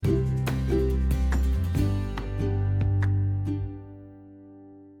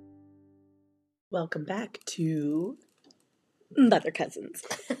Welcome back to Mother Cousins.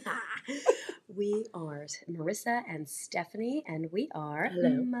 We are Marissa and Stephanie, and we are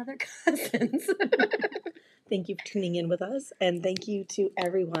Hello. Mother Cousins. Thank you for tuning in with us, and thank you to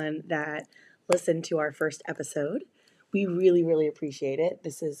everyone that listened to our first episode. We really, really appreciate it.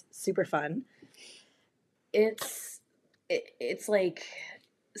 This is super fun. It's like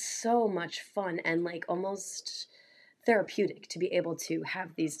so much fun and like almost therapeutic to be able to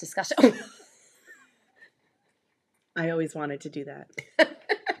have these discussions. I always wanted to do that.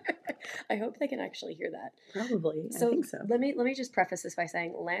 I hope they can actually hear that. Probably. So, I think so. Let me just preface this by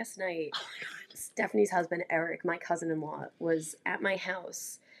saying last night, Stephanie's husband, Eric, my cousin-in-law, was at my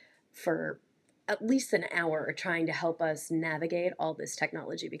house for at least an hour trying to help us navigate all this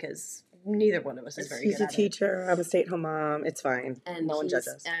technology because neither one of us is very good at it. He's a teacher. I'm a stay-at-home mom. It's fine. And no one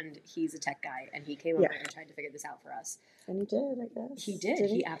judges. And he's a tech guy, and he came over and tried to figure this out for us. And he did, I guess. He did.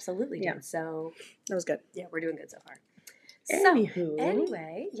 He absolutely did. Yeah. So that was good. Yeah, we're doing good so far. Anywho. So,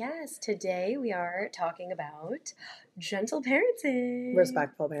 anyway, yes, today we are talking about gentle parenting.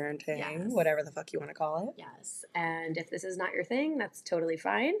 Respectful parenting, yes. Whatever the fuck you want to call it. Yes, and if this is not your thing, that's totally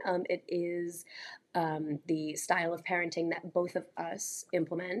fine. It is the style of parenting that both of us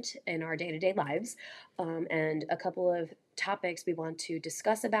implement in our day-to-day lives, and a couple of topics we want to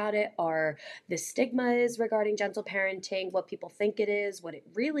discuss about it are the stigmas regarding gentle parenting, what people think it is, what it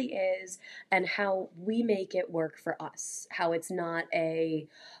really is, and how we make it work for us, how it's not a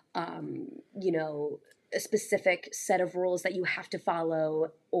specific set of rules that you have to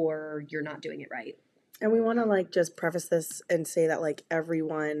follow or you're not doing it right. And we want to just preface this and say that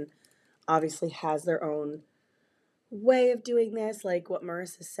everyone obviously has their own way of doing this, like what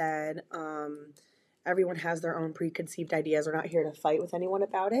Marissa said. Everyone has their own preconceived ideas. We're not here to fight with anyone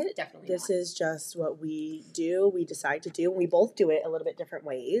about it. Definitely This not. is just what we do. We decide to do. And we both do it a little bit different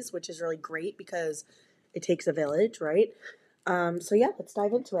ways, which is really great because it takes a village, right? So yeah, let's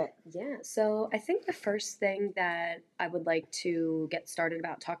dive into it. Yeah, so I think the first thing that I would like to get started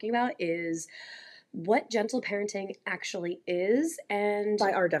about talking about is what gentle parenting actually is, and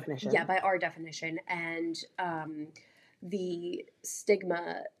by our definition. Yeah, by our definition, and the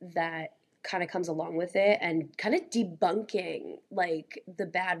stigma that kind of comes along with it, and kind of debunking the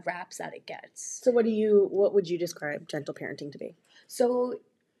bad raps that it gets. So what would you describe gentle parenting to be? So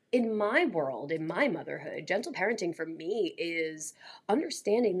in my world, in my motherhood, gentle parenting for me is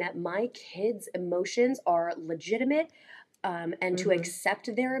understanding that my kids' emotions are legitimate, and to accept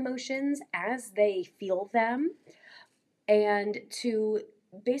their emotions as they feel them, and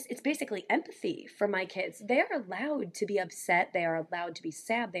it's basically empathy for my kids. They are allowed to be upset. They are allowed to be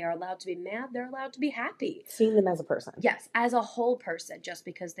sad. They are allowed to be mad. They're allowed to be happy. Seeing them as a person. Yes, as a whole person. Just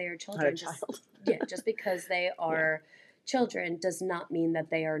because they are children. Not a child. Just because they are children does not mean that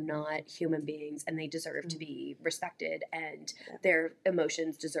they are not human beings and they deserve to be respected and their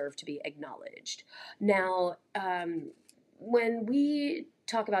emotions deserve to be acknowledged. Now, when we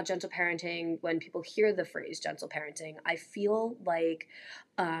talk about gentle parenting, when people hear the phrase gentle parenting, I feel like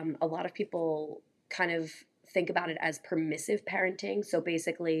a lot of people kind of think about it as permissive parenting. So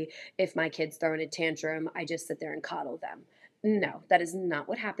basically, if my kid's throwing a tantrum, I just sit there and coddle them. No, that is not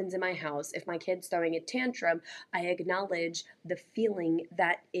what happens in my house. If my kid's throwing a tantrum, I acknowledge the feeling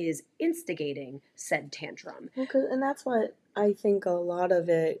that is instigating said tantrum. Well, and that's what I think a lot of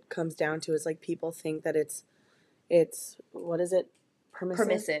it comes down to is people think that it's what is it?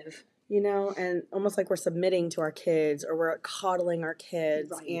 Permissive. And almost like we're submitting to our kids or we're coddling our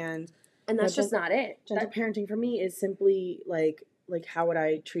kids. Right. And that's just not it. Gentle parenting for me is simply like how would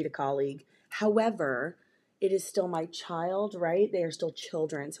I treat a colleague? However, it is still my child, right? They are still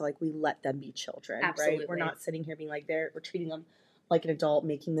children. So we let them be children, Absolutely. Right? We're not sitting here being we're treating them like an adult,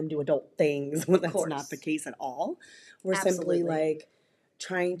 making them do adult things when that's not the case at all. We're simply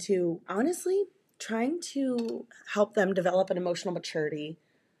trying to help them develop an emotional maturity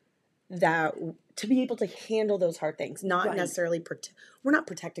that to be able to handle those hard things, not necessarily we're not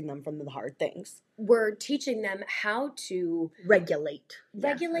protecting them from the hard things. We're teaching them how to regulate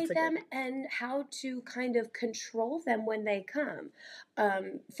them and how to kind of control them when they come.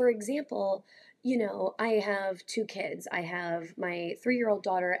 For example, I have two kids. I have my 3-year-old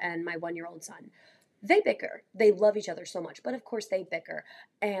daughter and my 1-year-old son. They bicker. They love each other so much, but of course they bicker.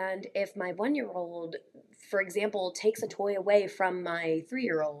 And if my 1-year-old, for example, takes a toy away from my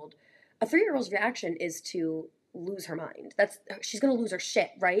 3-year-old, a 3-year-old's reaction is to lose her mind. She's going to lose her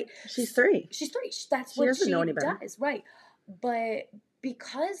shit, right? She's 3. That's what she does, right? But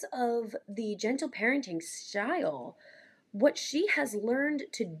because of the gentle parenting style, what she has learned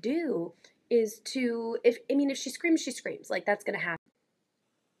to do is to, if she screams, she screams. That's going to happen.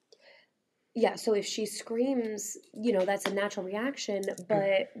 Yeah, so if she screams, that's a natural reaction,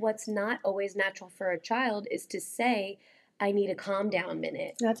 but what's not always natural for a child is to say, I need a calm down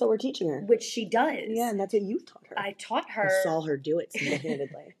minute, That's what we're teaching her. which she does. Yeah, and that's what you've taught her. I taught her. I saw her do it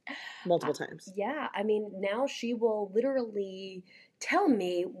single-handedly multiple times. Yeah, I mean, now she will literally tell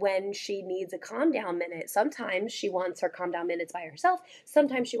me when she needs a calm down minute. Sometimes she wants her calm down minutes by herself.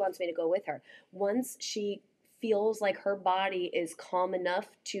 Sometimes she wants me to go with her. Once she feels like her body is calm enough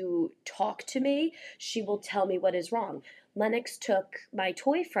to talk to me, she will tell me what is wrong. Lennox took my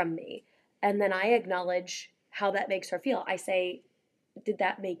toy from me, and then I acknowledge how that makes her feel. I say, did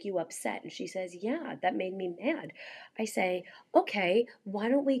that make you upset? And she says, yeah, that made me mad. I say, okay, why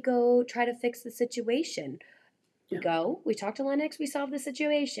don't we go try to fix the situation? We go, we talk to Lennox, we solve the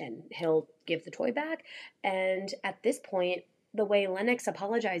situation. He'll give the toy back. And at this point, the way Lennox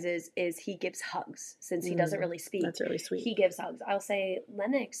apologizes is he gives hugs since he doesn't really speak. That's really sweet. He gives hugs. I'll say,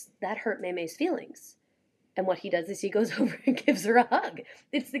 Lennox, that hurt Maymay's feelings. And what he does is he goes over and gives her a hug.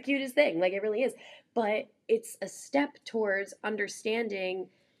 It's the cutest thing. Like, it really is. But it's a step towards understanding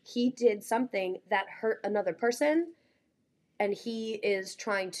he did something that hurt another person, and he is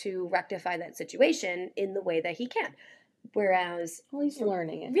trying to rectify that situation in the way that he can. Whereas, well, he's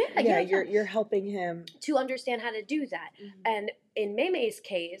learning it. Yeah, you're helping him to understand how to do that. Mm-hmm. And in Maymay's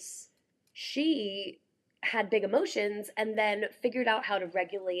case, she had big emotions and then figured out how to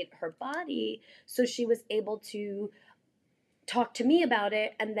regulate her body, so she was able to talk to me about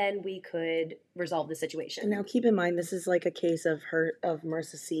it, and then we could resolve the situation. Now, keep in mind, this is like a case of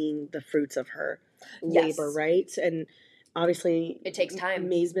Marissa seeing the fruits of her labor, right? And obviously, it takes time.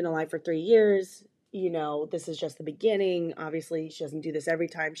 May's been alive for 3 years. This is just the beginning. Obviously, she doesn't do this every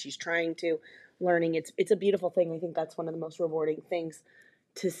time. She's trying to, learning. It's a beautiful thing. I think that's one of the most rewarding things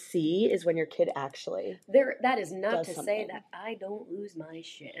to see is when your kid actually that is not to something. Say that I don't lose my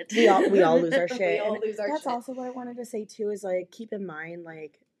shit. We all lose our shit. We all lose our that's shit. Also what I wanted to say too is, like, keep in mind,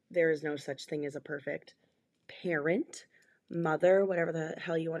 like, there is no such thing as a perfect parent, mother, whatever the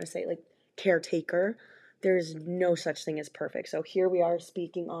hell you want to say, like, caretaker. There's no such thing as perfect. So here we are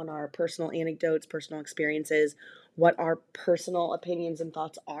speaking on our personal anecdotes, personal experiences, what our personal opinions and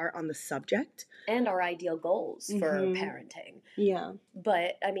thoughts are on the subject. And our ideal goals for parenting. Yeah.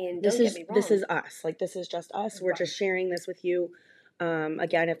 But, I mean, don't get me wrong. This is us. Like, this is just us. We're just sharing this with you.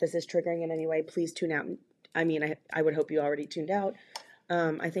 Again, if this is triggering in any way, please tune out. I mean, I would hope you already tuned out.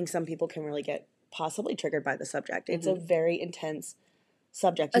 I think some people can really get possibly triggered by the subject. It's a very intense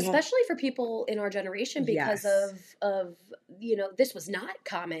subject. Especially for people in our generation because of this was not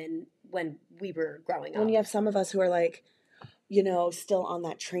common when we were growing up. When you have some of us who are like, still on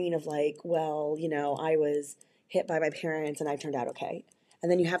that train of like, well, I was hit by my parents and I turned out okay.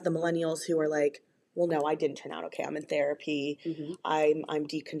 And then you have the millennials who are like, well, no, I didn't turn out okay. I'm in therapy. I'm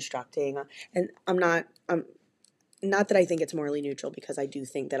deconstructing. And I'm not that I think it's morally neutral, because I do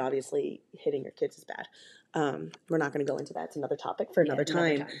think that obviously hitting your kids is bad. We're not going to go into that. It's another topic for another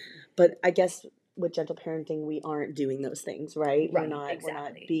time. But I guess with gentle parenting, we aren't doing those things, right? We're not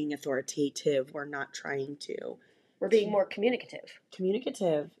being authoritative. We're not trying to. We're being more communicative.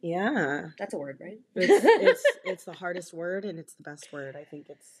 Communicative, yeah. That's a word, right? It's the hardest word, and it's the best word. I think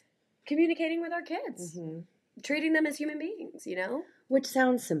it's communicating with our kids, treating them as human beings. Which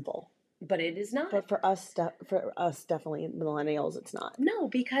sounds simple. But it is not. But for us, definitely millennials, it's not. No,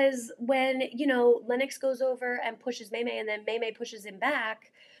 because when, Lennox goes over and pushes Maymay and then Maymay pushes him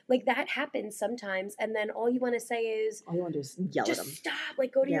back, like, that happens sometimes. And then all you want to say is... All you want to do is yell at them. Just stop.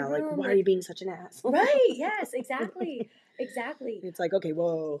 Like, go to your room. Yeah, like, why are you being such an ass? Right. Yes, exactly. Exactly. It's like, okay,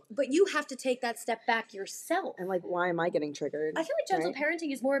 whoa. But you have to take that step back yourself. And, like, why am I getting triggered? I feel like gentle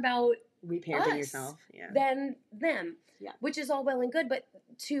parenting is more about reparenting yourself than them. Yeah. Which is all well and good, but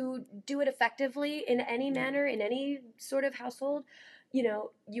to do it effectively in any manner, in any sort of household,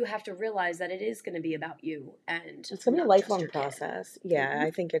 you have to realize that it is going to be about you, and it's going to be a lifelong process. Yeah,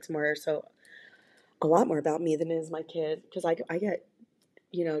 I think it's a lot more about me than it is my kid, because I get,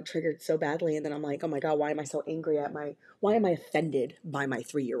 triggered so badly, and then I'm like, oh my God, why am I so angry why am I offended by my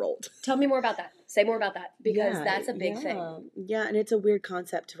 3-year-old? Tell me more about that. Say more about that, because that's a big thing. Yeah, and it's a weird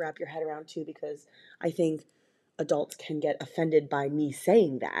concept to wrap your head around too, because I think adults can get offended by me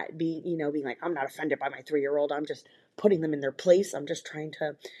saying that, being like, I'm not offended by my 3-year-old. I'm just putting them in their place. I'm just trying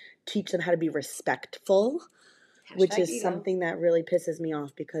to teach them how to be respectful, which is something that really pisses me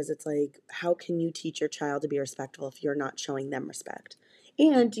off, because it's like, how can you teach your child to be respectful if you're not showing them respect?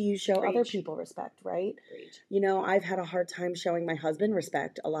 And do you show other people respect, right? I've had a hard time showing my husband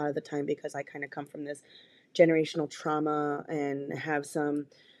respect a lot of the time, because I kind of come from this generational trauma and have some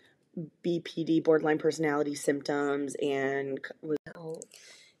BPD, borderline personality symptoms, and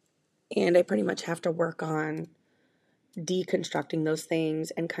And I pretty much have to work on deconstructing those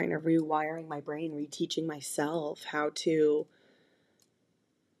things and kind of rewiring my brain, reteaching myself how to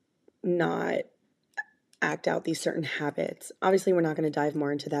not act out these certain habits. Obviously, we're not going to dive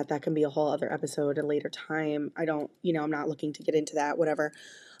more into that. That can be a whole other episode at a later time. I'm not looking to get into that, whatever.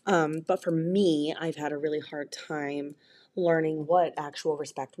 But for me, I've had a really hard time learning what actual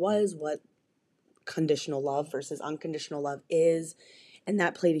respect was, what conditional love versus unconditional love is. And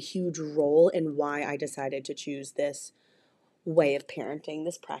that played a huge role in why I decided to choose this way of parenting,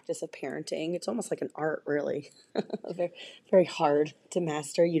 this practice of parenting. It's almost like an art, really. very, very hard to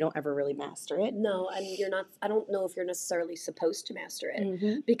master. You don't ever really master it. No, and you're not. I don't know if you're necessarily supposed to master it,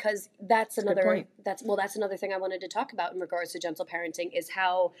 Mm-hmm. because that's another. point. That's another thing I wanted to talk about in regards to gentle parenting is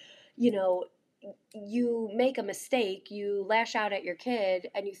how, you know, you make a mistake, you lash out at your kid,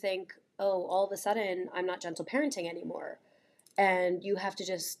 and you think, oh, all of a sudden I'm not gentle parenting anymore, and you have to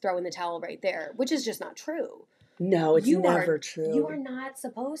just throw in the towel right there, which is just not true. No, it's never true. You are not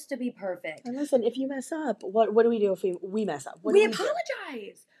supposed to be perfect. And listen, if you mess up, what do we do if we mess up? We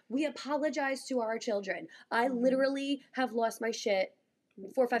apologize. We apologize to our children. I literally have lost my shit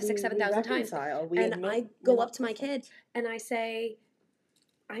 4, 5, 6, 7,000 times. And I go up to my kid and I say,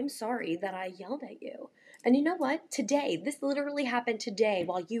 I'm sorry that I yelled at you. And you know what? Today, this literally happened today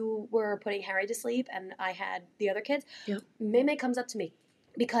while you were putting Harry to sleep and I had the other kids. Yep. Maymay comes up to me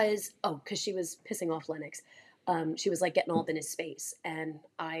because she was pissing off Lennox. She was like getting all up in his space. And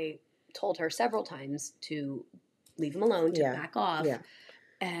I told her several times to leave him alone, to back off. Yeah.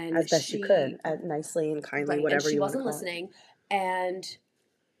 And as best she could, nicely and kindly, right, whatever and you want to call it. She wasn't listening. And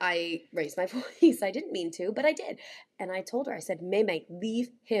I raised my voice. I didn't mean to, but I did. And I told her, I said, Maymay, leave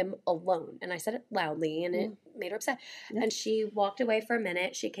him alone. And I said it loudly, and it made her upset. Yeah. And she walked away for a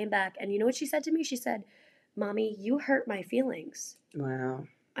minute. She came back, and you know what she said to me? She said, Mommy, you hurt my feelings. Wow.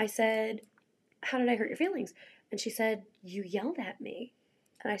 I said, how did I hurt your feelings? And she said, you yelled at me.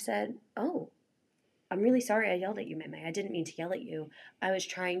 And I said, oh, I'm really sorry I yelled at you, Maymay. I didn't mean to yell at you. I was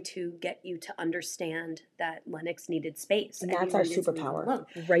trying to get you to understand that Lennox needed space. And that's our superpower.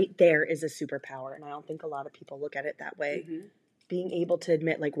 Right there is a superpower. And I don't think a lot of people look at it that way. Mm-hmm. Being able to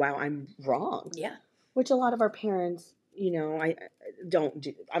admit, like, wow, I'm wrong. Yeah. Which a lot of our parents, I don't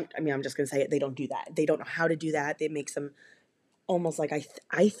do. I'm just going to say it. They don't do that. They don't know how to do that. It makes them almost like,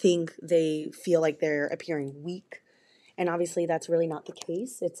 I think they feel like they're appearing weak. And obviously that's really not the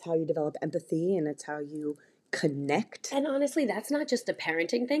case. It's how you develop empathy and it's how you connect. And honestly, that's not just a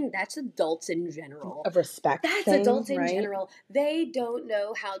parenting thing. That's adults in general. Of respect. That's adults in general. They don't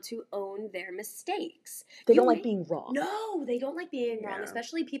know how to own their mistakes. They don't like being wrong. No, they don't like being wrong,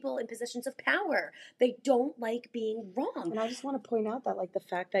 especially people in positions of power. They don't like being wrong. And I just want to point out that, like, the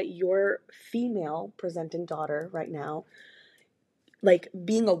fact that your female presenting daughter right now, like,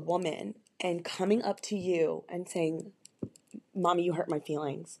 being a woman and coming up to you and saying, Mommy, you hurt my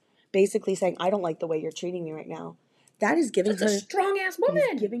feelings. Basically saying, I don't like the way you're treating me right now. That is giving her a strong-ass woman.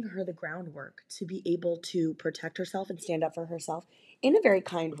 It is giving her the groundwork to be able to protect herself and stand up for herself in a very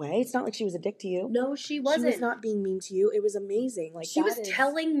kind way. It's not like she was a dick to you. No, she wasn't. She was not being mean to you. It was amazing. Like, she was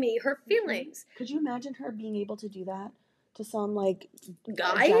telling me her feelings. Could you imagine her being able to do that to some, like,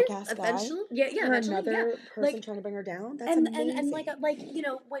 guy? Jackass guy? Eventually, yeah, or another person trying to bring her down? That's amazing. And like,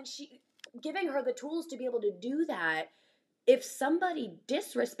 when she giving her the tools to be able to do that. If somebody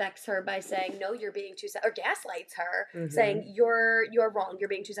disrespects her by saying, no, you're being too sensitive, or gaslights her, saying, you're wrong, you're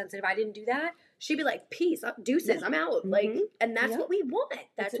being too sensitive, I didn't do that, she'd be like, peace, deuces, I'm out. Like, and that's what we want.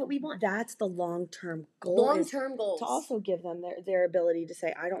 That's what we want. That's the long-term goal. Long-term goals. To also give them their ability to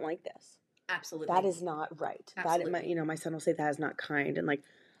say, I don't like this. Absolutely. That is not right. Absolutely. That, my son will say that is not kind. And, like,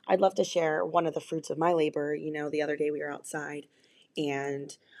 I'd love to share one of the fruits of my labor. The other day we were outside,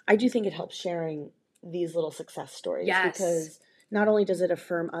 and I do think it helps sharing these little success stories. Yes. Because not only does it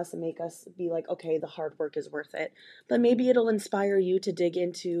affirm us and make us be like, okay, the hard work is worth it, but maybe it'll inspire you to dig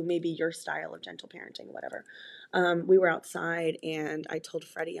into maybe your style of gentle parenting, whatever. We were outside and I told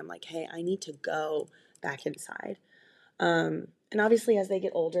Freddie, I'm like, hey, I need to go back inside. And obviously as they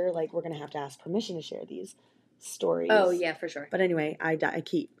get older, like, we're going to have to ask permission to share these stories. Oh yeah, for sure. But anyway, I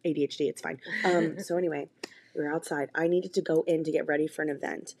keep ADHD. It's fine. So anyway, we were outside. I needed to go in to get ready for an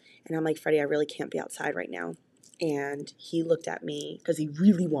event. And I'm like, Freddie, I really can't be outside right now. And he looked at me because he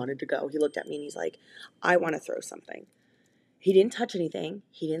really wanted to go. He looked at me and he's like, I want to throw something. He didn't touch anything.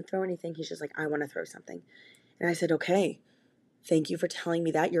 He didn't throw anything. He's just like, I want to throw something. And I said, okay, thank you for telling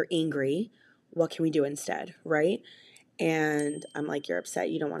me that. You're angry. What can we do instead? Right? And I'm like, you're upset.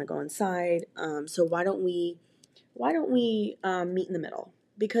 You don't want to go inside. So why don't we meet in the middle?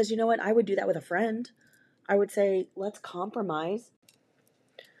 Because you know what? I would do that with a friend. I would say, let's compromise.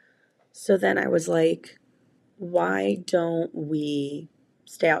 So then I was like, why don't we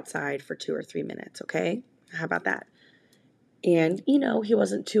stay outside for 2 or 3 minutes, okay? How about that? And, he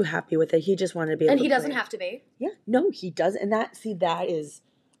wasn't too happy with it. He just wanted to be able And to he doesn't play. have to be. Yeah, no, he does. And that is,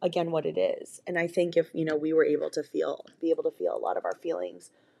 again, what it is. And I think if, we were able to be able to feel a lot of our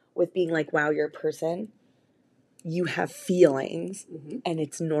feelings with being like, wow, you're a person, you have feelings, and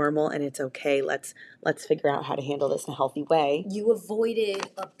it's normal and it's okay. Let's figure out how to handle this in a healthy way. You avoided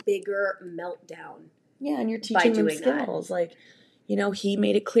a bigger meltdown. Yeah, and you're teaching them skills. That. Like, he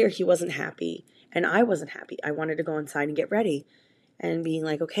made it clear he wasn't happy, and I wasn't happy. I wanted to go inside and get ready, and being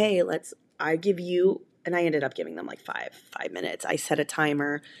like, okay, I give you, and I ended up giving them like five minutes. I set a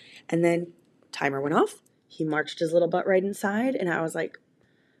timer, and then timer went off. He marched his little butt right inside, and I was like,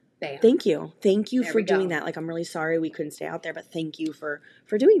 bam. Thank you for doing that. Like, I'm really sorry we couldn't stay out there, but thank you for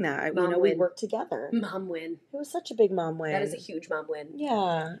doing that. Mom win. We worked together. Mom win. It was such a big mom win. That is a huge mom win.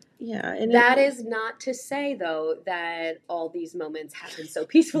 Yeah. And that is not to say, though, that all these moments happen so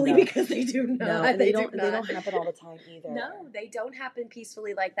peacefully, because they do not. No, and they don't happen all the time either. No, they don't happen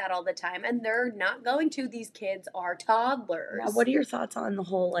peacefully like that all the time, and they're not going to. These kids are toddlers. Now, what are your thoughts on the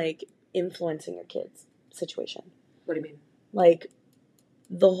whole, like, influencing your kids situation? What do you mean? Like,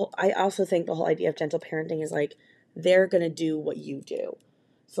 I also think the whole idea of gentle parenting is like, they're going to do what you do.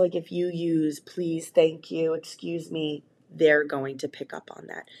 So like, if you use please, thank you, excuse me, they're going to pick up on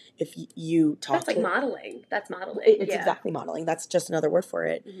that. If you talk, that's like modeling. That's modeling. It's exactly modeling. That's just another word for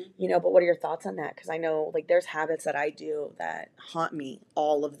it. But what are your thoughts on that? Because I know, like, there's habits that I do that haunt me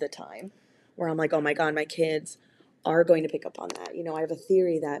all of the time, where I'm like, oh my God, my kids are going to pick up on that. I have a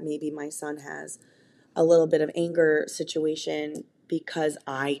theory that maybe my son has a little bit of anger situation because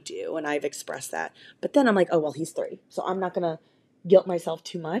I do, and I've expressed that. But then I'm like, oh, well, he's 3, so I'm not going to guilt myself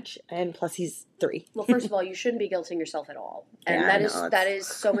too much, and plus he's 3. Well, first of all, you shouldn't be guilting yourself at all. And that is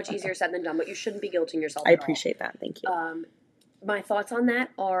so much easier said than done, but you shouldn't be guilting yourself at all. I appreciate that. Thank you. My thoughts on that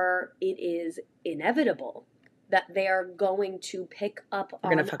are, it is inevitable that they are going to pick up on...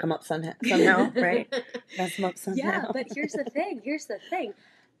 We're going to fuck them up somehow, right? Mess them up somehow. Yeah, but here's the thing.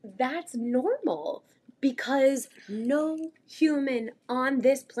 That's normal. Because no human on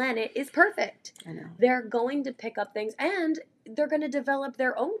this planet is perfect. I know. They're going to pick up things, and they're going to develop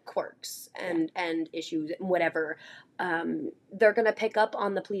their own quirks and issues and whatever. They're going to pick up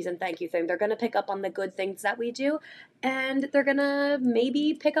on the please and thank you thing. They're going to pick up on the good things that we do, and they're going to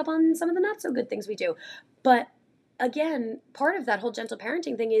maybe pick up on some of the not so good things we do. But again, part of that whole gentle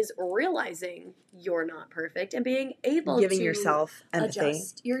parenting thing is realizing you're not perfect and being able to giving yourself empathy.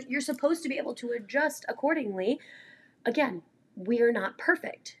 Adjust. You're supposed to be able to adjust accordingly. Again, we're not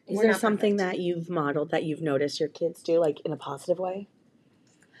perfect. Is there something that you've modeled that you've noticed your kids do, like, in a positive way?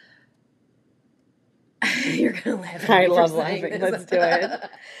 You're gonna laugh. I love laughing. Let's do it.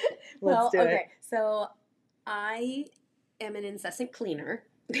 Let's do it. So I am an incessant cleaner,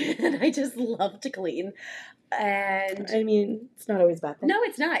 and I just love to clean. And I mean, it's not always a bad thing. No,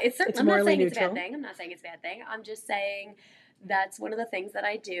 it's not. It's certainly. I'm not saying it's a bad thing. I'm not saying it's a bad thing. I'm just saying that's one of the things that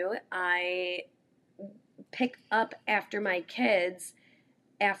I do. I pick up after my kids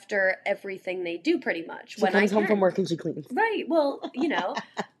after everything they do, pretty much. She comes home from work and she cleans. Right. Well,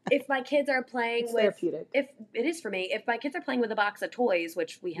 if my kids are playing it's therapeutic. If it is for me, if my kids are playing with a box of toys,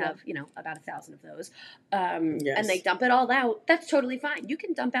 which we have, about 1,000 of those, yes. and they dump it all out, that's totally fine. You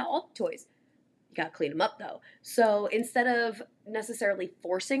can dump out all the toys. You got to clean them up, though. So instead of necessarily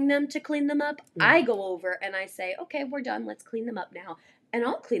forcing them to clean them up, I go over and I say, okay, we're done. Let's clean them up now. And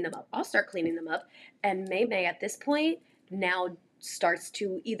I'll clean them up. I'll start cleaning them up. And May at this point now starts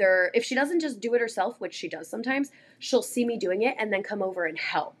to either, if she doesn't just do it herself, which she does sometimes, she'll see me doing it and then come over and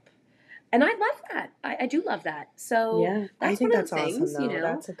help. And I love that. I do love that. So yeah, that's I think one that's of the things, awesome, though.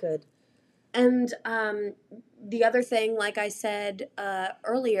 That's a good. And the other thing, like I said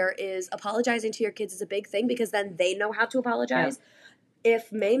earlier, is apologizing to your kids is a big thing, because then they know how to apologize. Yeah.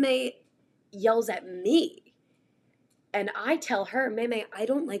 If May yells at me and I tell her, May, I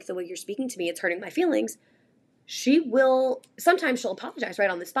don't like the way you're speaking to me, it's hurting my feelings, sometimes she'll apologize right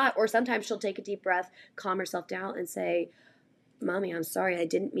on the spot, or sometimes she'll take a deep breath, calm herself down, and say, Mommy, I'm sorry, I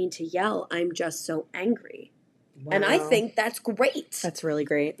didn't mean to yell. I'm just so angry. Wow. And I think that's great. That's really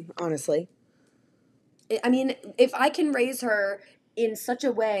great, honestly. I mean, if I can raise her in such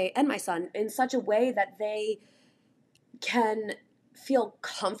a way, and my son, in such a way that they can feel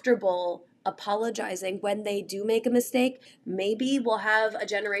comfortable apologizing when they do make a mistake, maybe we'll have a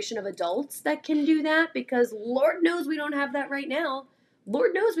generation of adults that can do that, because Lord knows we don't have that right now.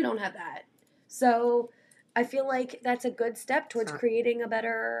 Lord knows we don't have that. So I feel like that's a good step towards creating a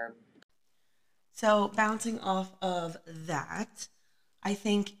better... So bouncing off of that, I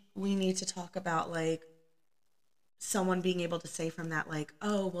think we need to talk about like someone being able to say from that, like,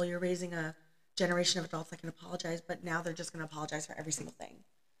 oh, well, you're raising a generation of adults that can apologize, but now they're just going to apologize for every single thing.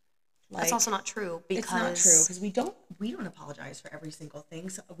 Like, That's also not true, because it's not true, because we don't apologize for every single thing.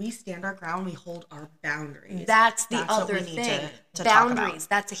 So we stand our ground. We hold our boundaries. That's the other thing. To boundaries.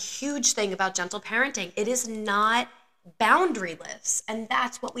 That's a huge thing about gentle parenting. It is not boundaryless, and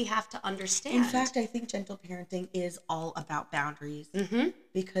that's what we have to understand. In fact, I think gentle parenting is all about boundaries,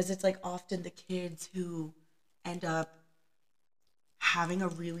 because it's like often the kids who end up having a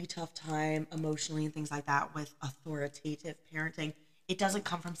really tough time emotionally and things like that with authoritative parenting. It doesn't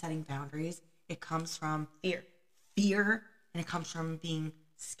come from setting boundaries. It comes from fear, and it comes from being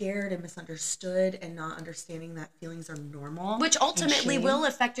scared and misunderstood and not understanding that feelings are normal. Which ultimately will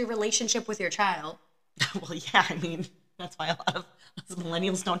affect your relationship with your child. Well, yeah, I mean, that's why a lot of us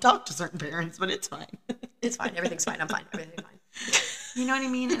millennials don't talk to certain parents, but it's fine. It's fine. Everything's fine. I'm fine. Everything's fine. You know what I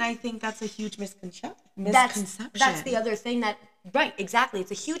mean? And I think that's a huge misconception. That's the other thing that, right, exactly.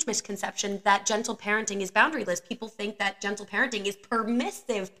 It's a huge misconception that gentle parenting is boundaryless. People think that gentle parenting is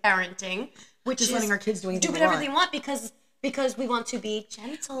permissive parenting, which is letting our kids do whatever they want because we want to be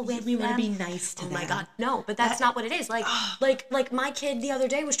gentle with them. We want to be nice to them. Oh my God, no, but that's not what it is. Like my kid the other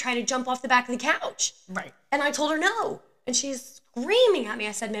day was trying to jump off the back of the couch. Right. And I told her no. And she's screaming at me.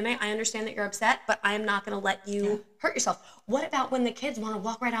 I said, Meme, I understand that you're upset, but I am not going to let you hurt yourself. What about when the kids want to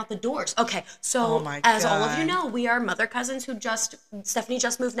walk right out the doors? Okay, so as all of you know, we are mother cousins Stephanie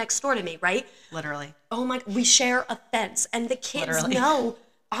just moved next door to me, right? Literally. Oh my, we share a fence. And the kids know,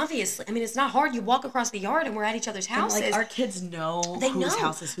 obviously. I mean, it's not hard. You walk across the yard and we're at each other's houses. And, like, our kids know whose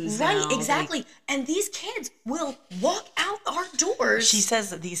house is whose right, now. Right, exactly. And these kids will walk out our doors. She says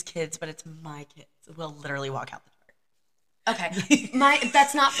these kids, but it's my kids. Will literally walk out the door. Okay,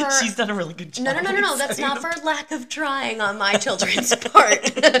 that's not for... She's done a really good job. No. That's not for lack of trying on my children's part.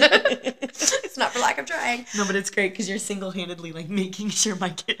 It's not for lack of trying. No, but it's great because you're single-handedly like making sure my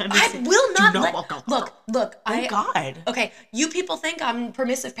kid understands. I will not walk out the door. Look. Oh God. Okay, you people think I'm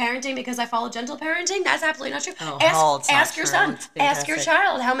permissive parenting because I follow gentle parenting. That's absolutely not true. Oh, ask your son. Ask your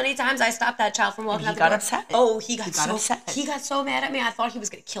child how many times I stopped that child from walking out the door. He got upset. Oh, he got so upset. He got so mad at me. I thought he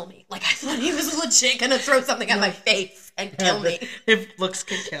was gonna kill me. Like I thought he was legit gonna throw something at my face and kill me. If looks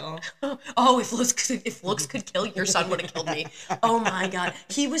could kill. Oh, if looks could kill, your son would have killed me. Oh my God.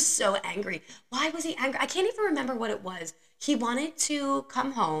 He was so angry. Why was he angry? I can't even remember what it was. He wanted to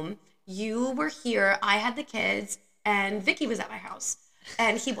come home. You were here. I had the kids and Vicky was at my house.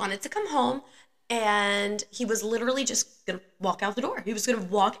 And he wanted to come home and he was literally just going to walk out the door. He was going to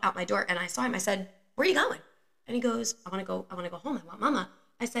walk out my door. And I saw him. I said, where are you going? And he goes, I want to go home. I want mama.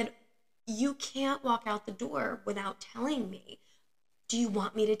 I said, you can't walk out the door without telling me. Do you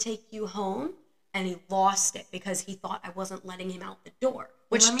want me to take you home? And he lost it because he thought I wasn't letting him out the door,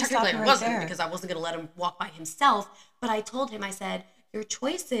 which technically I wasn't because I wasn't going to let him walk by himself. But I told him, I said, your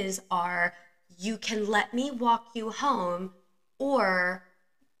choices are you can let me walk you home or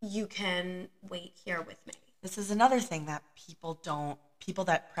you can wait here with me. This is another thing that people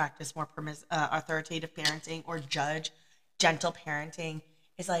that practice more authoritative parenting or judge gentle parenting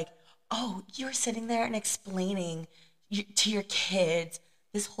is like, oh, you're sitting there and explaining to your kids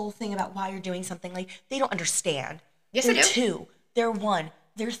this whole thing about why you're doing something. Like, they don't understand. Yes, they're they do. 2, they're 1,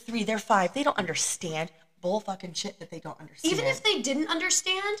 they're 3, they're 5. They don't understand bull fucking shit that they don't understand. Even if they didn't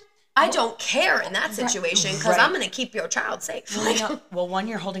understand, I don't care in that situation because I'm going to keep your child safe. Well, 1,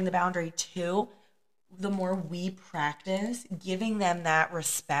 you're holding the boundary. 2, the more we practice giving them that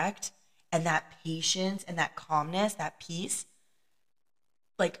respect and that patience and that calmness, that peace,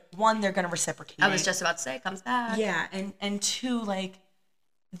 like, 1, they're going to reciprocate. I was just about to say, it comes back. Yeah, and 2, like,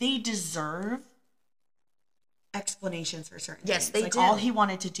 they deserve explanations for certain things. Yes, they do. All he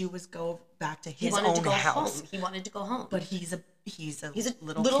wanted to do was go back to his own house. He wanted to go home. But he's a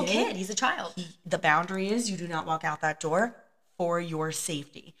little kid. He's a child. The boundary is you do not walk out that door for your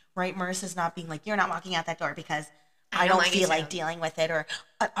safety, right? Marissa's not being like, you're not walking out that door because I don't feel like dealing with it, or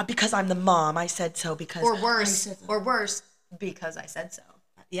because I'm the mom. I said so because. Or worse, because I said so.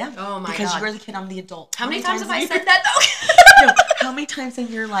 Yeah. Oh my God. Because you're the kid, I'm the adult. How many times have I said that though? No, how many times in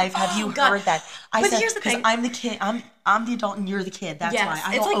your life have you heard that? But here's the thing. I'm the kid. I'm the adult and you're the kid. That's why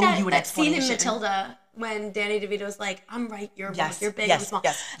I don't owe you an explanation. Scene in Matilda when Danny DeVito's like, I'm right, you're wrong, you're big, I'm small.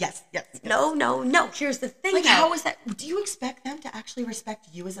 Yes. No. Here's the thing. Like, how is that? Do you expect them to actually respect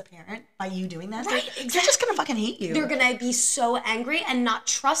you as a parent by you doing that? Right, exactly. They're just gonna fucking hate you. They're gonna be so angry and not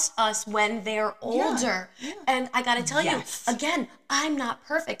trust us when they're older. Yeah. And I gotta tell you, again, I'm not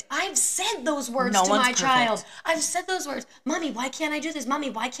perfect. I've said those words to my child. I've said those words. Mommy, why can't I do this? Mommy,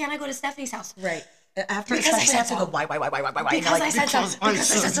 why can't I go to Stephanie's house? Right. Especially after the why, because I said so.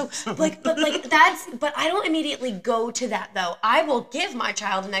 Because I said so. But I don't immediately go to that though. I will give my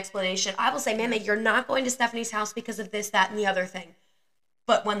child an explanation. I will say, Mama, you're not going to Stephanie's house because of this, that, and the other thing.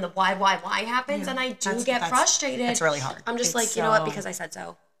 But when the why happens, and I do get frustrated, it's really hard. I'm just like, you know what? Because I said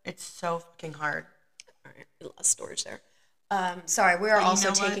so. It's so fucking hard. All right, we lost storage there. Sorry, we are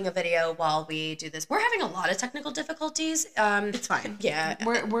also taking a video while we do this. We're having a lot of technical difficulties. It's fine. Yeah.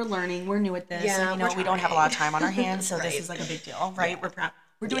 We're learning. We're new at this. Yeah, and, we don't have a lot of time on our hands, so right. This is like a big deal, right? Yeah.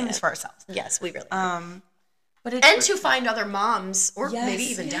 We're doing this for ourselves. Yes, we really are. But to find other moms or maybe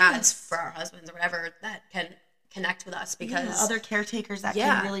even dads for our husbands or whatever that can connect with us because other caretakers that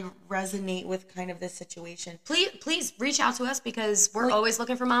can really resonate with kind of this situation. Please reach out to us because we're always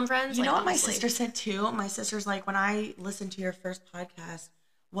looking for mom friends. You know what my sister said too? My sister's like, when I listened to your first podcast,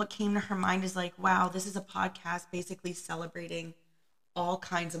 what came to her mind is like, wow, this is a podcast basically celebrating all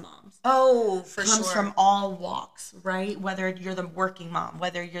kinds of moms. Oh, for sure. Comes from all walks, right? Whether you're the working mom,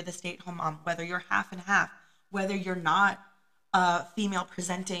 whether you're the stay-at-home mom, whether you're half and half, whether you're not a female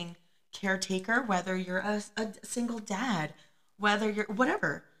presenting caretaker, whether you're a single dad, whether you're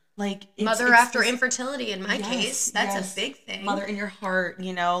whatever, like mother after infertility in my case, that's a big thing. Mother in your heart,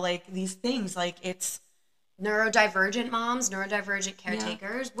 like these things, like it's neurodivergent moms, neurodivergent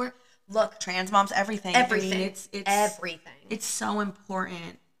caretakers. Look, trans moms, everything. Everything. I mean, it's everything. It's so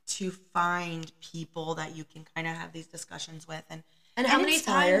important to find people that you can kind of have these discussions with and how many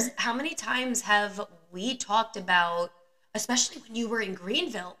times have we talked about, especially when you were in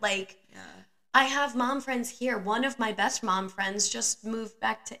Greenville, like I have mom friends here. One of my best mom friends just moved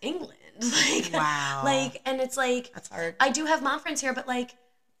back to England. Wow. And it's like, that's hard. I do have mom friends here, but like,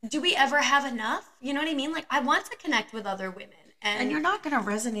 do we ever have enough? You know what I mean? Like, I want to connect with other women. And you're not going to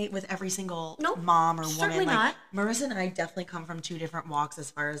resonate with every single mom or woman. Certainly not. Marissa and I definitely come from two different walks as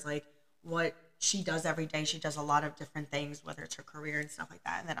far as like what she does every day. She does a lot of different things, whether it's her career and stuff like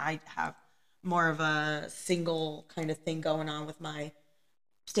that. And then I have more of a single kind of thing going on with my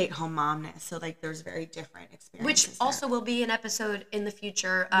stay-at-home momness. So like there's very different experiences. Which also will be an episode in the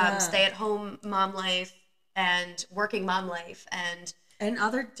future. Stay-at-home mom life and working mom life and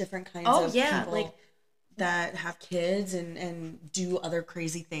other different kinds of people like that have kids and do other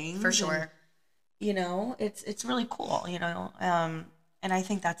crazy things. For sure. And, it's really cool, and I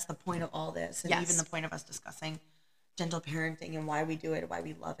think that's the point of all this. And even the point of us discussing gentle parenting and why we do it, why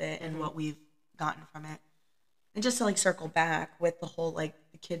we love it, and what we've gotten from it. And just to like circle back with the whole like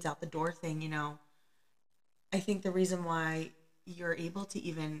the kids out the door thing, I think the reason why you're able to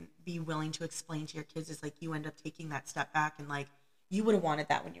even be willing to explain to your kids is like you end up taking that step back and like you would have wanted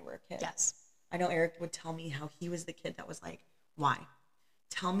that when you were a kid. Yes. I know Eric would tell me how he was the kid that was like, why?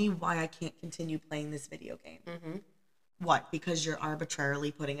 Tell me why I can't continue playing this video game. Mm-hmm. What? Because you're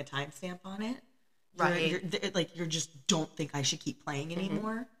arbitrarily putting a timestamp on it? Right. You just don't think I should keep playing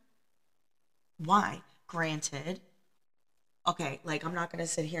anymore? Why? Granted, okay, like I'm not going to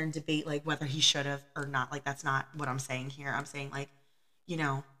sit here and debate like whether he should have or not. Like that's not what I'm saying here. I'm saying like,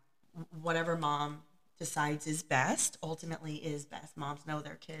 whatever mom decides is best ultimately is best. Moms know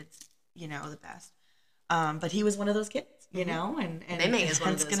their kids, the best. But he was one of those kids, and Mimi is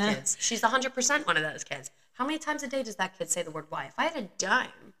one of those kids. She's 100% one of those kids. How many times a day does that kid say the word why? If I had a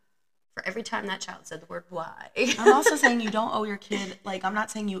dime for every time that child said the word why. I'm also saying you don't owe your kid, like, I'm not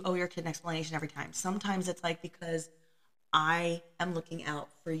saying you owe your kid an explanation every time. Sometimes it's like, because I am looking out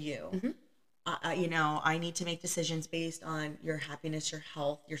for you. Mm-hmm. I need to make decisions based on your happiness, your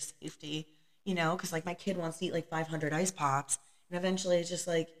health, your safety, because like my kid wants to eat like 500 ice pops. And eventually it's just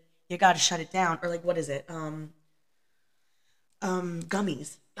like, you got to shut it down. Or like, what is it?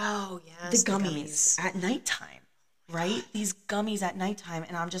 Gummies. Oh, yes. The gummies at nighttime. Right? These gummies at nighttime.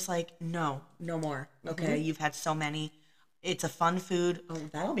 And I'm just like, no more. Okay. Mm-hmm. You've had so many. It's a fun food. Oh,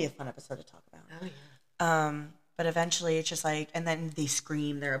 that'll be a fun episode to talk about. Oh, yeah. But eventually it's just like, and then they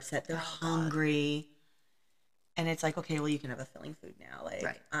scream, they're upset, they're hungry. And it's like, okay, well, you can have a filling food now. Like,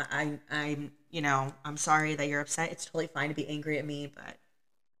 right. I'm sorry that you're upset. It's totally fine to be angry at me, but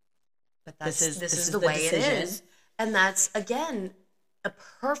this is the way decision. It is. And that's, again, a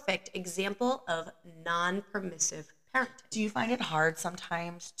perfect example of non-permissive parenting. Do you find it hard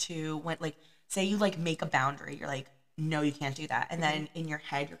sometimes to, when, like, say you, like, make a boundary, you're like, no, you can't do that. And then in your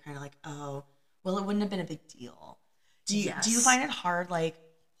head, you're kind of like, oh, well, it wouldn't have been a big deal. Do you find it hard, like,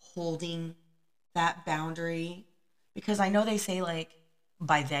 holding that boundary? Because I know they say, like,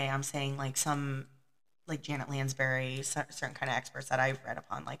 by they, I'm saying, like, some, like, Janet Lansbury, certain kind of experts that I've read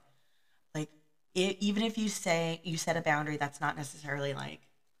upon, like, even if you say you set a boundary, that's not necessarily, like,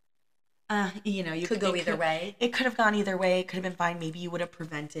 you Could go either way. It could have gone either way. It could have been fine. Maybe you would have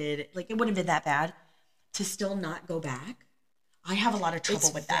prevented, like, it wouldn't have been that bad to still not go back. I have a lot of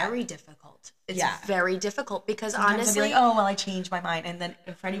trouble with that. It's very difficult. It's very difficult because Sometimes honestly, I'd be like, oh, well, I changed my mind. And then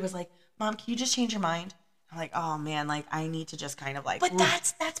Freddie was like, Mom, can you just change your mind? I'm like, oh man, like I need to just kind of like. But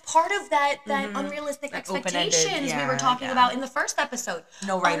that's part of that unrealistic like expectations we were talking about in the first episode.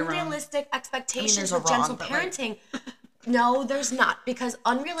 No right or wrong. Unrealistic expectations there's a with gentle wrong, parenting. No, there's not, because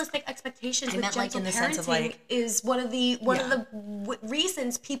unrealistic expectations with gentle parenting is one of the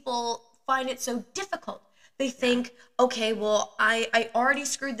reasons people find it so difficult. They think, okay, well, I already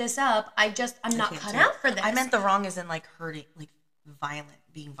screwed this up. I'm not cut out for this. I meant the wrong as in like hurting, like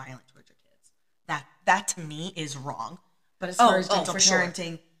being violent towards your kids. That to me is wrong. But as far as gentle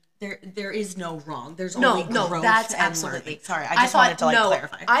parenting, there is no wrong. There's only growth that's and absolutely learning. Sorry, I just wanted to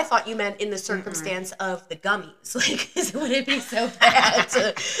clarify. I thought you meant in the circumstance of the gummies. Like, would it be so bad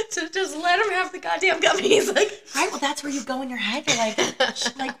to just let them have the goddamn gummies? Like, right. Well, that's where you go in your head.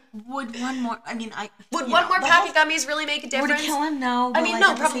 You're like, would one more? I mean, would one more pack of gummies really make a difference? Would it kill him? No. I mean,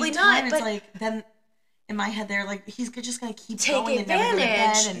 no, probably not. It's but like then. In my head, they're like, he's just gonna keep take going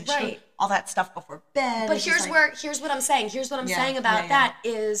advantage, and never go to bed and all that stuff before bed. But here's what I'm saying. Here's what I'm saying about that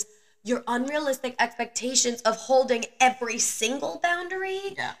is your unrealistic expectations of holding every single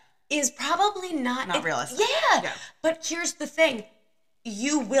boundary is probably not realistic. Yeah. But here's the thing: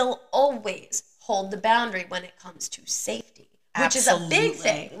 you will always hold the boundary when it comes to safety, which is a big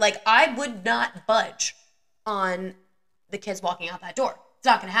thing. Like, I would not budge on the kids walking out that door. It's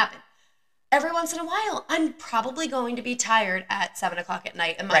not gonna happen. Every once in a while, I'm probably going to be tired at 7:00 at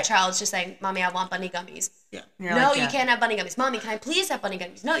night, and my child's just saying, "Mommy, I want bunny gummies." Yeah. No, you can't have bunny gummies. Mommy, can I please have bunny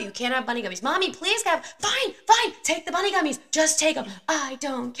gummies? No, you can't have bunny gummies. Mommy, please have. Fine. Take the bunny gummies. Just take them. I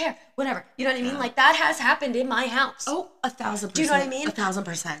don't care. Whatever. You know what I mean? Like, that has happened in my house. Oh, 1,000%. Do you know what I mean?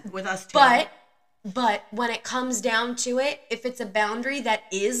 1,000% with us too. But when it comes down to it, if it's a boundary that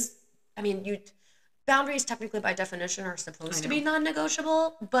is, boundaries technically by definition are supposed to be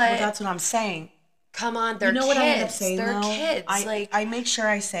non-negotiable, but that's what I'm saying. Come on, they're kids. What I end up saying, they're though? kids. I make sure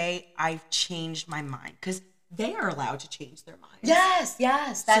I say I've changed my mind, because they are allowed to change their minds.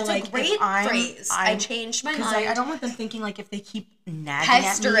 Yes, that's a great phrase. I changed my mind. Because I don't want them thinking like if they keep nagging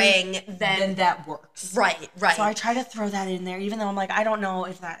pestering at me, then that works. Right. So I try to throw that in there, even though I'm like, I don't know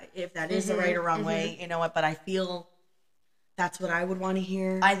if that is the right or wrong way. You know what? But I feel that's what I would want to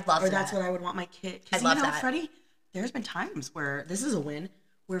hear. I love that. Or that's what I would want my kid. I love that. Freddie, there's been times where this is a win,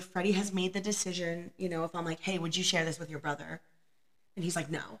 where Freddie has made the decision, if I'm like, hey, would you share this with your brother? And he's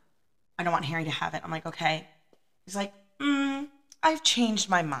like, no, I don't want Harry to have it. I'm like, okay. He's like, I've changed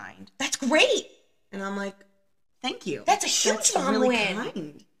my mind. That's great. And I'm like, thank you. That's a huge mom really win.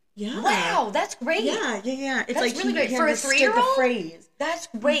 Kind. Yeah. Wow, that's great. Yeah. It's that's like really great for a 3-year-old. The phrase. That's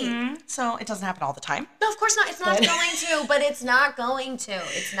great. Mm-hmm. So it doesn't happen all the time. No, of course not. It's not going to. But it's not going to.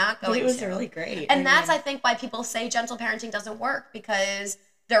 It's not going to. But it was really great. And that's, I think, why people say gentle parenting doesn't work, because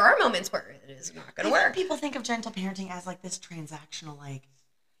there are moments where it is not going to work. People think of gentle parenting as like this transactional, like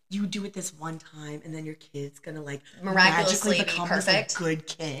you do it this one time and then your kid's gonna like miraculously become perfect. This good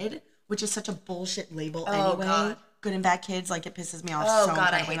kid, which is such a bullshit label anyway. God. Good and bad kids, like it pisses me off so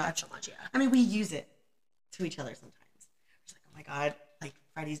God, I hate that so much. Yeah. I mean, we use it to each other sometimes. It's like, oh my God, like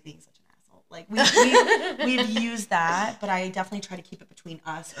Freddie's being such an asshole. Like we've used that, but I definitely try to keep it between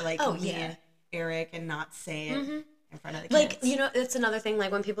us, or like me and Eric, and not say it in front of the kids. Like, it's another thing.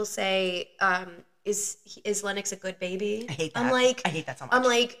 Like when people say, is Lennox a good baby? I hate that. I hate that so much. I'm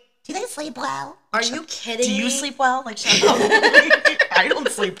like, do they sleep well? Are you kidding me? Do you sleep well? Like, shut up. I don't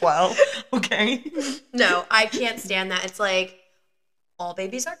sleep well. Okay. No, I can't stand that. It's like, all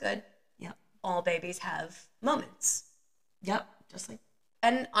babies are good. Yep. All babies have moments. Yep. Just like.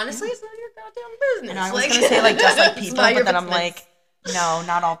 And honestly, it's none of your goddamn business. And I was going to say, like, just like people, but then I'm like, no,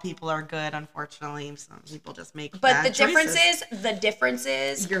 not all people are good, unfortunately. Some people just make bad choices. The difference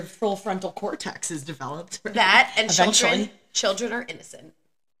is your full frontal cortex is developed. Right? That and children are innocent.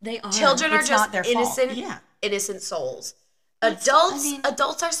 They are. Children are just innocent, yeah. Innocent souls.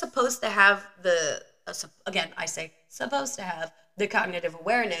 Adults are supposed to have supposed to have the cognitive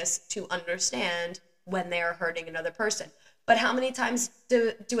awareness to understand when they are hurting another person. But how many times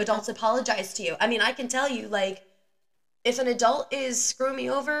do adults apologize to you? I mean, I can tell you, like, if an adult is screwing me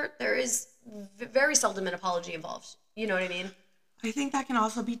over, there is very seldom an apology involved. You know what I mean? I think that can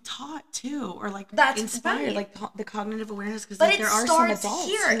also be taught too, or like that's inspired, right. like the cognitive awareness. Because like, there are some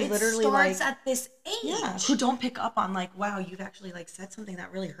adults who literally starts at this age, who don't pick up on like, wow, you've actually like said something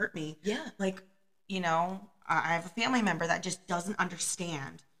that really hurt me. Yeah, like I have a family member that just doesn't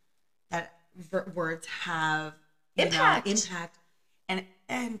understand that words have impact,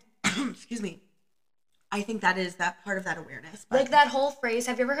 and excuse me, I think that is that part of that awareness. But Like that whole phrase,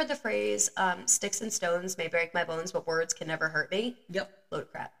 have you ever heard the phrase, sticks and stones may break my bones, but words can never hurt me? Yep. Load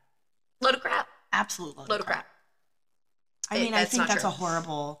of crap. Load of crap. Absolute Load of crap. I mean, I think that's true. a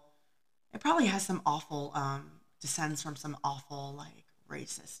horrible, it probably has some awful, descends from some awful, like,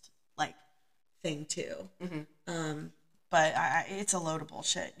 racist, like, thing, too. Mm-hmm. But it's a load of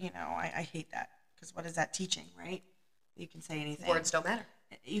bullshit, you know. I hate that. Because what is that teaching, right? You can say anything. Words don't matter.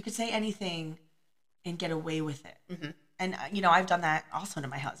 You could say anything and get away with it. Mm-hmm. And, you know, I've done that also to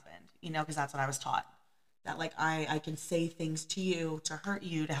my husband, you know, because that's what I was taught. That, like, I can say things to you to hurt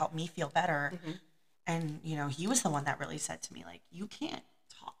you, to help me feel better. Mm-hmm. And, you know, he was the one that really said to me, like, you can't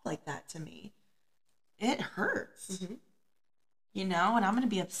talk like that to me. It hurts. Mm-hmm. You know, and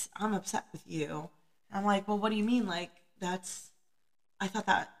I'm upset with you. And I'm like, well, what do you mean? Like, I thought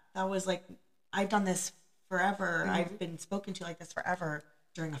that was like, I've done this forever. Mm-hmm. I've been spoken to like this forever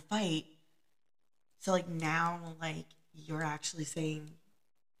during a fight. So, like, now, like, you're actually saying,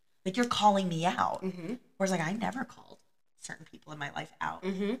 like, you're calling me out. Mm-hmm. Whereas, like, I never called certain people in my life out.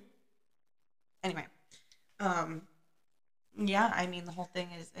 Mm-hmm. Anyway, yeah, I mean, the whole thing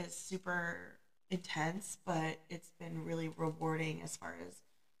is super intense, but it's been really rewarding as far as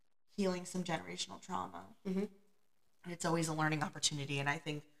healing some generational trauma. Mm-hmm. And it's always a learning opportunity, and I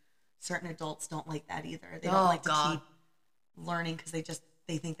think certain adults don't like that either. They don't like to keep learning because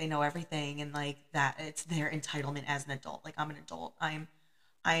they think they know everything, and like that it's their entitlement as an adult. Like, I'm an adult. I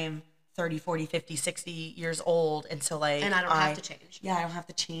am 30, 40, 50, 60 years old, and so like, and I don't have to change. Yeah, I don't have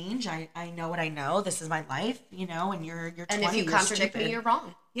to change. I know what I know. This is my life, you know. And you're 20. And if you contradict me, you're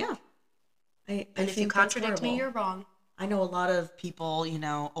wrong. Yeah. And if you contradict me, you're wrong. I know a lot of people, you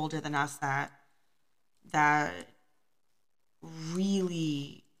know, older than us that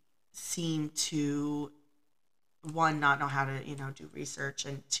really seem to, one, not know how to, you know, do research,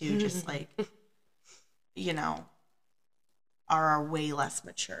 and two, just like, you know, are way less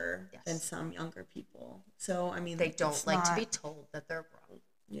mature than some younger people. So, I mean, they don't like to be told that they're wrong.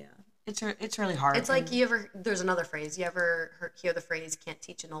 Yeah. It's really hard. It's like, there's another phrase. You ever hear the phrase, can't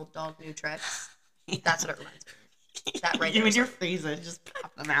teach an old dog new tricks? Yeah. That's what it reminds me of. That right there. When you're freezing, just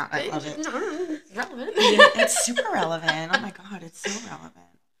pop them out. I love it. It's relevant. Yeah, it's super relevant. Oh my God, it's so relevant.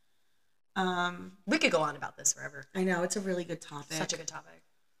 We could go on about this forever. I know, it's a really good topic. Such a good topic.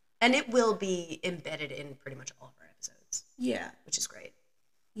 And it will be embedded in pretty much all of our episodes. Yeah. Which is great.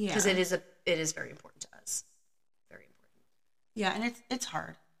 Yeah. Because it is very important to us. Very important. Yeah, and it's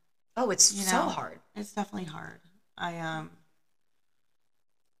hard. Oh, it's so hard. It's definitely hard.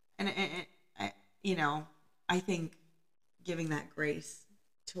 You know, I think giving that grace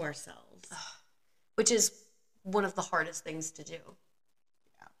to ourselves, which is one of the hardest things to do.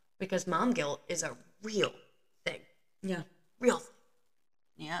 Yeah. Because mom guilt is a real thing. Yeah. Real thing.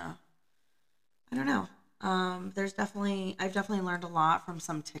 Yeah. I don't know. I've definitely learned a lot from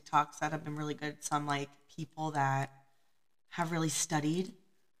some TikToks that have been really good. Some like people that have really studied,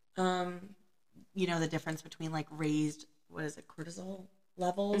 you know, the difference between like raised, cortisol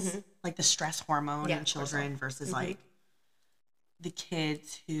levels, like the stress hormone in children versus like the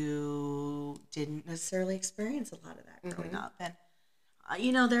kids who didn't necessarily experience a lot of that growing up. And,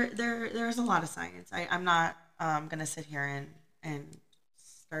 you know, there's a lot of science. I'm not going to sit here and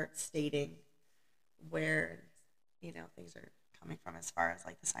start stating where, you know, things are coming from as far as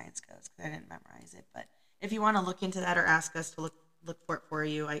like the science goes, because I didn't memorize it. But if you want to look into that or ask us to look for it for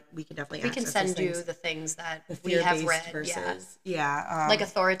you, we can definitely send you the things that we have read versus, like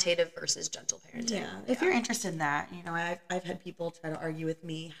authoritative versus gentle parenting. Yeah, if you're interested in that, you know, I've had people try to argue with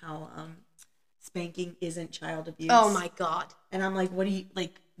me how spanking isn't child abuse. Oh my God. And I'm like, what do you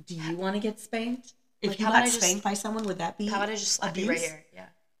like? Do you want to get spanked? If like, you got spanked by someone, would that be? How about I just slap abuse? you right here? Yeah,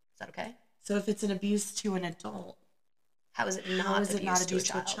 is that okay? So if it's an abuse to an adult, how is it not abuse to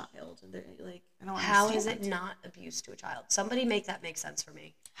a child? Like, I don't how understand. Is it not abuse to a child? Somebody make that make sense for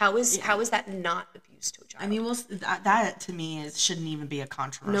me. How is that not abuse to a child? I mean, that to me shouldn't even be a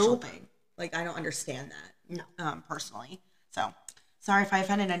controversial thing. Like, I don't understand that. No, personally. So sorry if I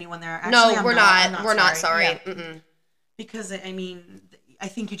offended anyone there. Actually, no, we're not. We're not sorry. Yeah. Because I mean, I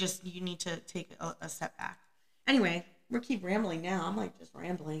think you need to take a step back. Anyway, we keep rambling now. I'm like just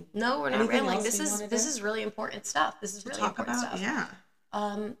rambling. No, we're not rambling. This is really important stuff. This is really important stuff. Yeah.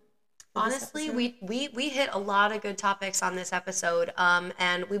 Honestly, we hit a lot of good topics on this episode,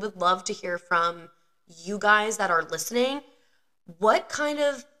 and we would love to hear from you guys that are listening. What kind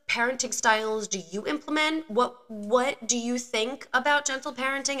of parenting styles do you implement? What do you think about gentle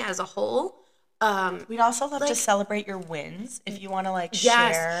parenting as a whole? We'd also love to celebrate your wins. If you want to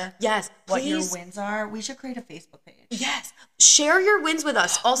share what your wins are, we should create a Facebook page. Yes. Share your wins with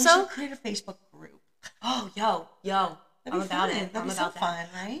us. Also, we should create a Facebook group. Oh, yo. I'm about it. That'd be so fun,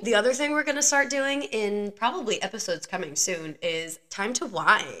 right? The other thing we're going to start doing in probably episodes coming soon is time to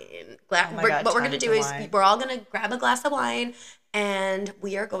wine. What we're going to do is we're all going to grab a glass of wine and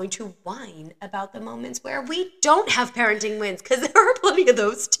we are going to whine about the moments where we don't have parenting wins, because there are plenty of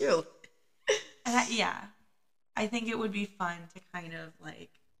those too. And I think it would be fun to kind of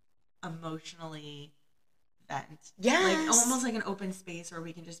emotionally vent. Yes. Almost like an open space where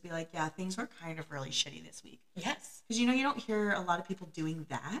we can just be like, yeah, things were kind of really shitty this week. Yes. Because, you don't hear a lot of people doing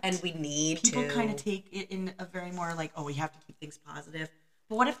that. And we need people kind of take it in a very more we have to keep things positive.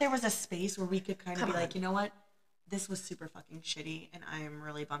 But what if there was a space where we could kind of be like, you know what? This was super fucking shitty and I am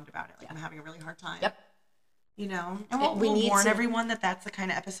really bummed about it. I'm having a really hard time. Yep. And we'll warn everyone that that's the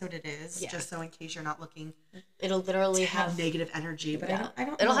kind of episode it is, just so in case you're not looking. It'll literally have negative energy, but I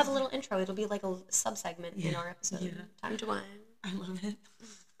don't. It'll have a little intro. It'll be like a sub-segment in our episode. Yeah. Time to wine. I love it.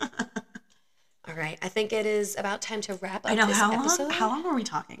 All right, I think it is about time to wrap up this episode. How long were we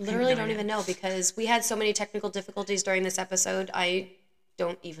talking? Literally don't even know, because we had so many technical difficulties during this episode. I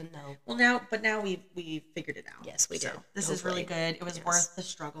don't even know. Well, now we figured it out. Yes, we did. This is really good. It was worth the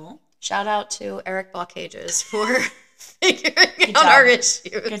struggle. Shout out to Eric Balcages for figuring out our issues.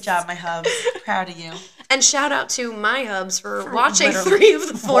 Good job, my hubs. Proud of you. And shout out to my hubs for watching 3 of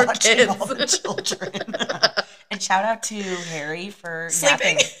the 4 kids. All the children. And shout out to Harry for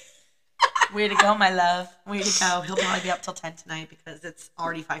sleeping. Napping. Way to go, my love. Way to go. He'll probably be up till 10 tonight because it's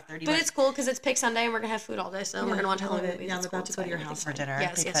already 5:30. But it's cool because it's Pig Sunday and we're going to have food all day. So we're going to watch Halloween movies. Yeah, I'm about to go to your house for dinner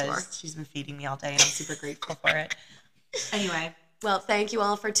because she's been feeding me all day and I'm super grateful for it. Anyway. Well, thank you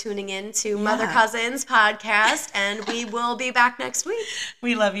all for tuning in to Mother Cousins podcast, and we will be back next week.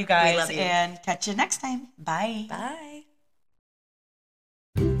 We love you guys, and catch you next time. Bye. Bye.